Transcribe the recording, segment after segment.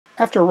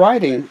After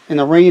riding in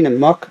the rain and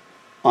muck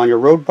on your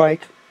road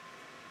bike,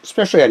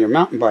 especially on your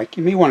mountain bike,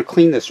 you may want to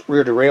clean this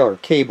rear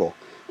derailleur cable.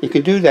 You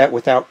can do that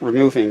without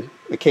removing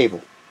the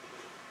cable.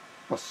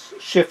 We'll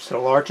shift to the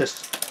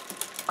largest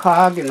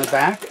cog in the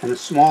back and the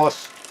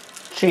smallest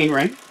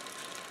chainring.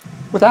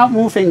 Without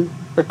moving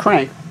the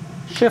crank,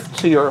 shift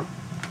to your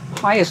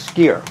highest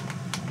gear.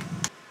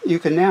 You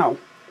can now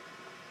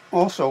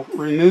also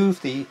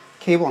remove the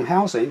cable and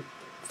housing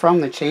from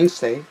the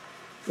chainstay,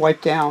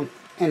 wipe down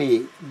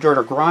any dirt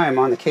or grime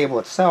on the cable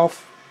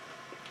itself,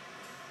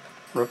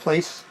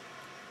 replace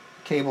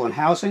cable and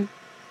housing,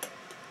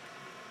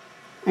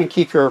 and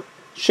keep your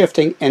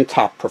shifting in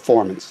top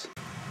performance.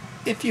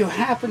 If you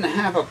happen to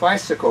have a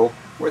bicycle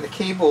where the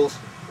cables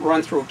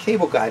run through a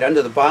cable guide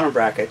under the bottom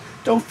bracket,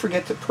 don't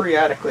forget to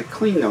periodically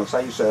clean those.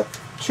 I use a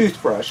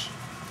toothbrush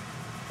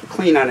to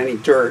clean out any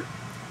dirt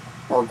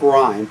or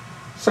grime.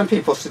 Some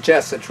people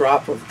suggest a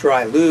drop of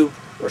dry lube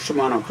or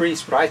Shimano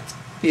grease, but I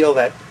feel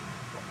that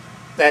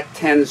that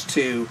tends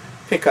to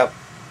pick up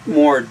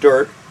more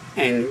dirt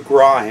and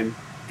grime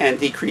and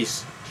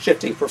decrease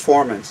shifting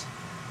performance.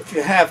 If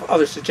you have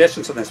other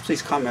suggestions on this,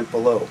 please comment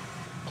below.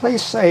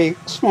 Place a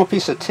small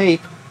piece of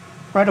tape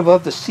right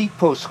above the seat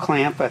post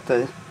clamp at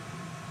the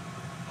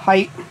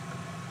height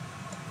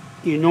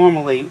you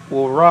normally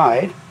will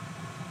ride.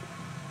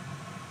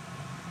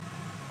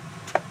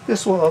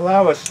 This will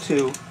allow us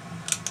to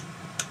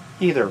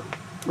either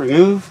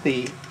remove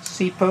the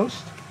seat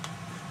post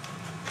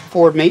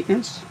for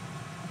maintenance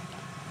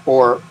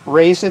or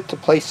raise it to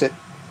place it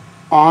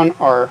on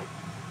our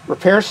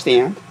repair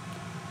stand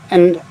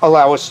and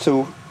allow us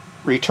to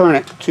return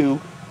it to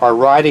our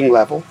riding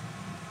level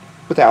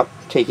without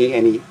taking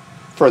any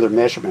further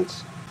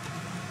measurements.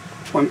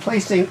 When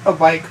placing a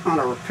bike on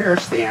a repair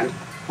stand,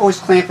 always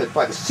clamp it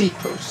by the seat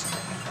post.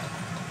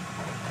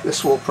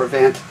 This will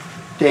prevent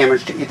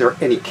damage to either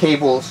any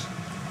cables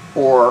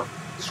or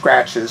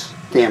scratches,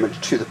 damage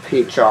to the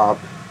paint job,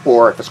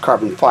 or if it's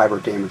carbon fiber,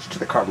 damage to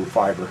the carbon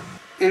fiber.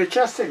 In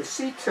adjusting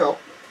seat tilt,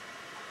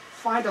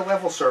 find a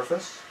level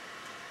surface.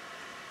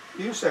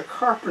 Use a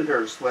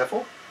carpenter's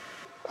level.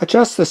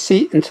 Adjust the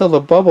seat until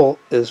the bubble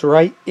is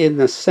right in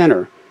the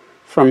center.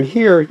 From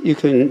here you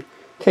can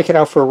take it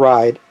out for a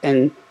ride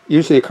and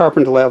using the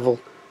carpenter level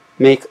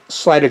make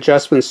slight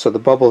adjustments so the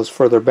bubble is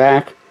further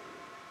back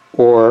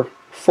or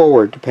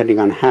forward depending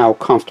on how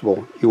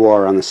comfortable you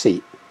are on the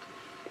seat.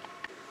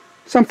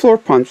 Some floor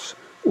pumps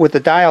with the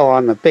dial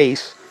on the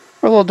base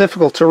are a little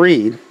difficult to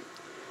read,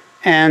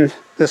 and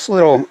this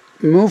little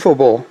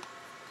movable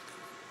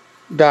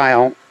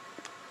dial,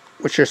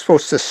 which you're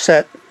supposed to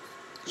set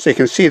so you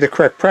can see the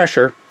correct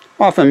pressure,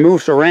 often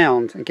moves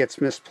around and gets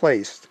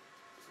misplaced.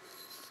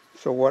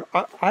 So what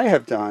I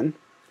have done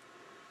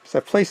is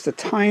I've placed a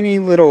tiny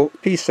little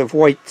piece of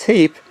white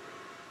tape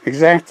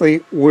exactly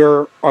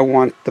where I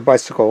want the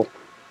bicycle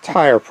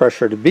tire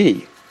pressure to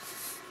be.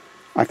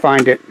 I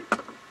find it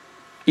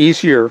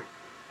easier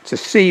to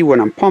see when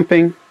I'm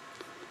pumping,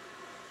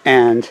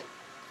 and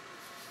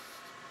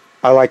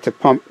I like to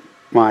pump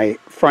my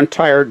front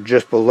tire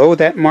just below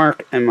that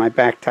mark and my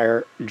back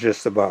tire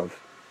just above.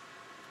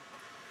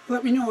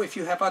 Let me know if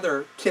you have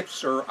other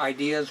tips or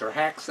ideas or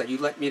hacks that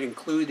you'd like me to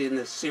include in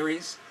this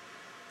series.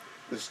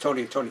 This is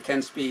Tony of Tony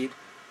 10 Speed.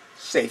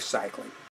 Safe cycling.